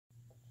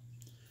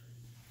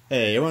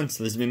Hey everyone,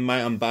 so this has been my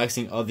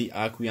unboxing of the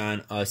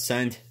Aqueon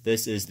Ascent.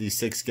 This is the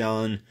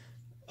 6-gallon.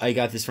 I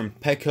got this from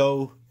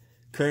Petco.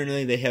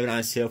 Currently they have it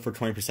on sale for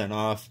 20%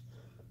 off.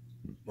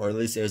 Or at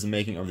least as the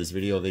making of this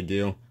video they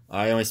do.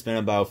 I only spent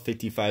about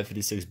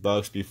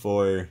 $56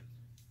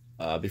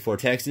 before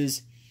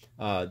taxes.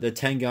 The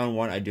 10-gallon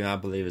one I do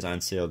not believe is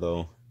on sale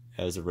though,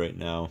 as of right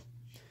now.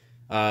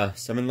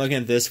 So I've been looking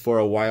at this for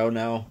a while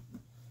now.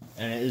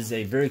 And it is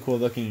a very cool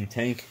looking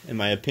tank in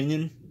my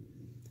opinion.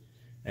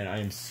 And I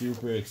am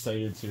super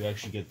excited to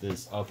actually get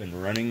this up and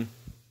running.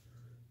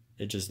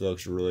 It just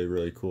looks really,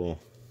 really cool.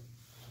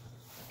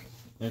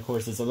 And of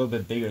course, it's a little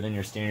bit bigger than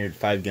your standard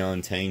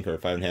 5-gallon tank or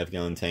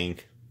 5.5-gallon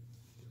tank.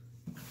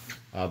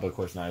 But of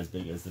course, not as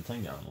big as the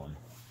 10-gallon one.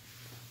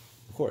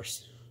 Of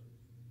course.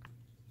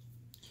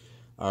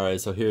 All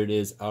right, so here it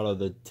is out of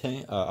the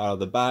tank, out of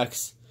the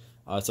box.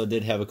 So I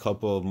did have a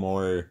couple of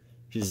more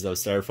pieces of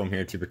styrofoam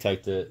here to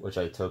protect it, which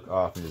I took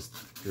off and just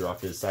threw off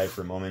to the side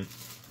for a moment.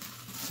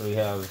 So we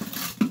have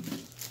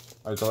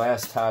our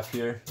glass top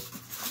here.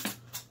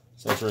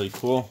 So that's really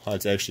cool.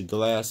 It's actually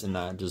glass and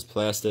not just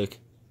plastic.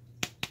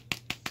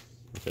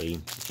 Okay,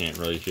 you can't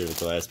really hear the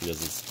glass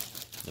because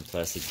it's in a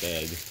plastic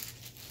bag.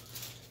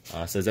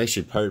 So it's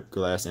actually part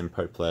glass and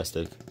part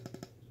plastic.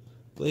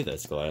 I believe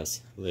that's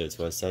glass. I believe that's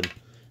what I said.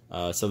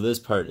 So this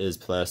part is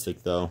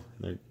plastic though.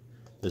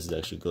 This is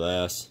actually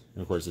glass.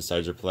 And of course the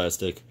sides are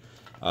plastic.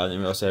 Then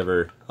we also have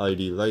our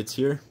LED lights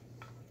here.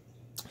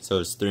 So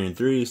it's 3 and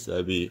 3, so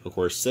that'd be of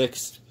course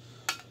 6.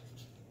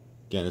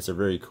 Again, it's a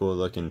very cool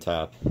looking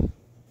top.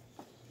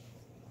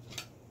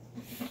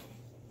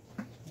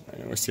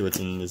 Alright, let's see what's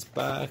in this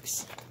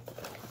box.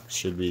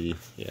 Should be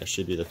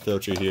the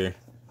filter here.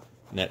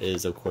 And that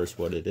is of course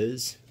what it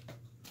is.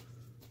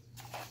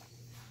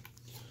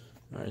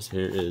 Alright, so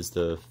here is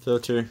the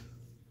filter,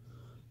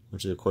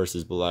 which of course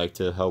is black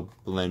to help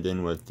blend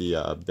in with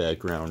the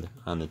background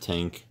on the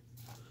tank.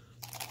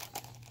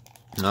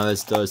 Now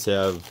this does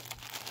have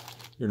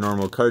your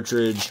normal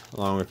cartridge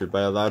along with your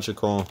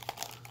biological,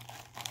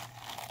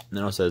 and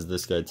it also has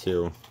this guy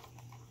too,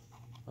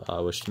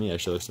 which to me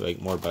actually looks like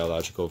more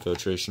biological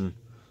filtration.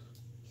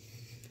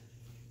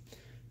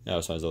 It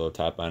also has a little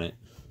top on it,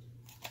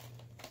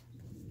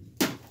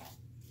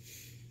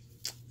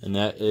 and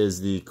that is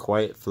the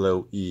Quiet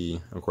Flow E.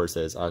 Of course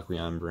that is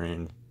Aqueon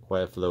brand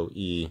Quiet Flow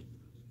E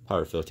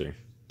power filter.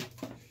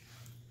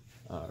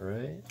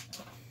 Alright,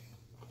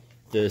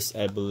 this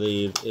I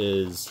believe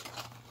is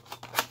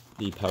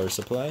the power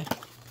supply,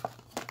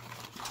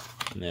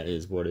 and that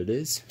is what it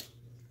is.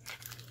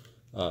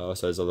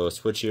 Also has a little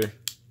switch here,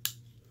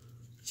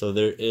 so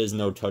there is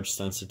no touch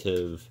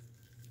sensitive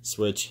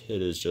switch,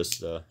 it is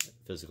just a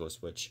physical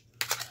switch.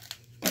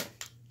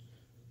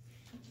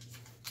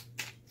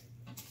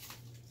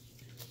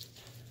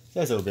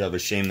 That's a little bit of a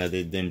shame that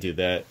they didn't do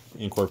that,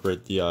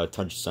 incorporate the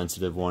touch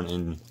sensitive one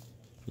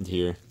into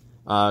here.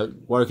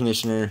 Water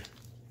conditioner,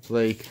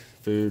 flake,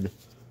 food,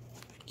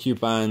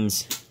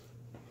 coupons,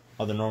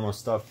 all the normal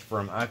stuff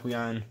from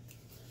Aqueon,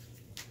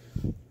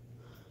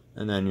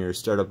 and then your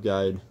startup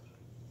guide,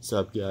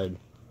 setup guide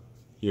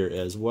here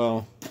as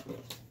well.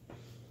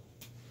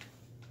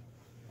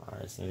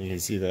 Alright, so you can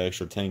see the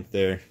actual tank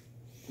there.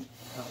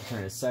 I'll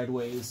turn it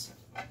sideways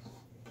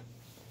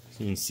so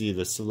you can see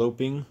the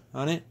sloping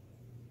on it.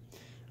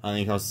 And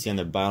you can also see on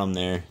the bottom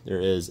there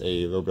is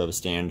a little bit of a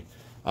stand.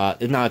 Now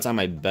it's on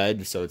my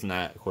bed, so it's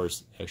not, of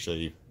course,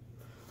 actually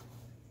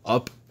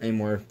up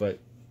anymore, but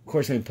of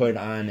course, when you put it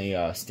on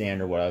a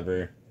stand or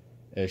whatever,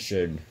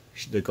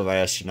 the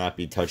glass should not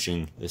be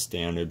touching the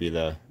stand. It would be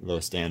the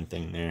little stand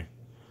thing there.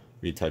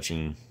 Be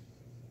touching.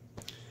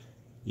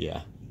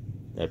 Yeah,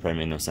 that probably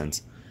made no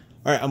sense.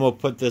 All right, I'm gonna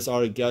put this all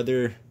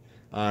together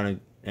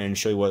and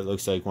show you what it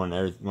looks like when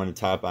the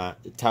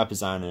top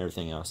is on and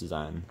everything else is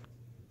on.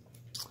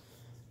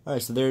 All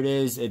right, so there it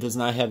is. It does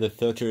not have the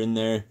filter in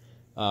there.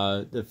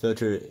 The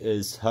filter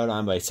is held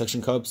on by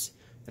suction cups.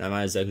 And I'm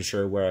not exactly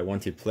sure where I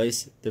want to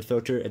place the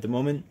filter at the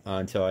moment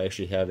until I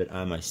actually have it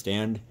on my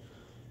stand.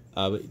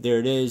 But there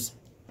it is.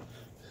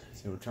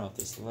 So we'll turn off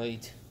this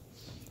light.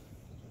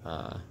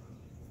 Yeah,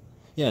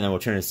 and then we'll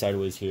turn it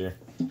sideways here.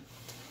 And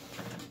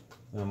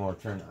then we'll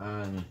turn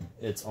on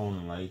its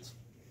own light.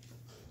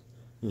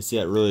 You can see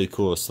that really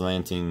cool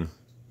slanting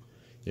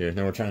here.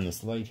 Then we'll turn on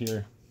this light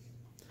here.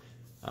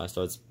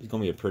 So it's going to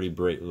be a pretty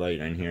bright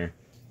light on here.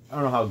 I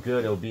don't know how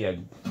good it'll be at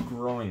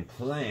growing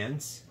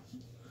plants.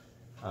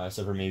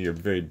 Except for maybe your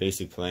very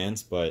basic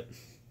plants, but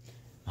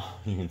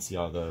you can see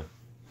all the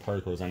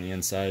particles on the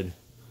inside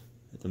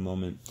at the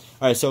moment.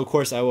 Alright, so of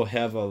course I will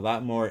have a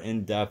lot more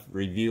in-depth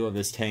review of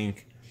this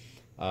tank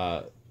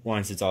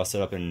once it's all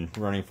set up and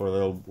running for a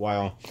little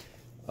while.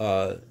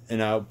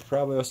 And I'll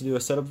probably also do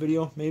a setup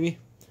video, maybe.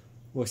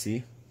 We'll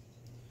see.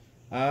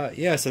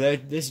 Yeah, so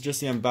this is just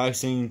the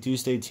unboxing. Do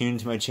stay tuned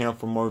to my channel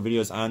for more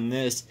videos on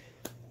this,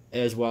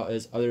 as well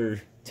as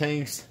other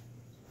tanks.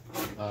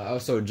 I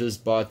also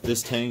just bought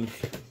this tank,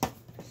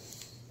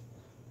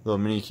 little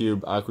mini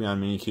cube, Aqueon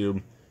mini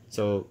cube.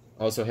 So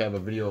I also have a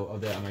video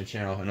of that on my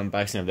channel, an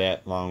unboxing of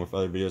that, along with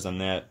other videos on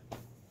that.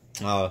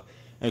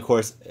 and of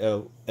course,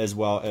 as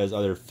well as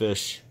other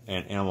fish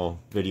and animal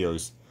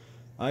videos.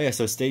 Yeah,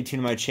 so stay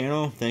tuned to my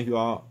channel. Thank you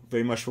all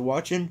very much for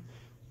watching,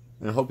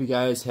 and I hope you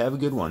guys have a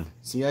good one.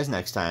 See you guys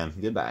next time.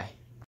 Goodbye.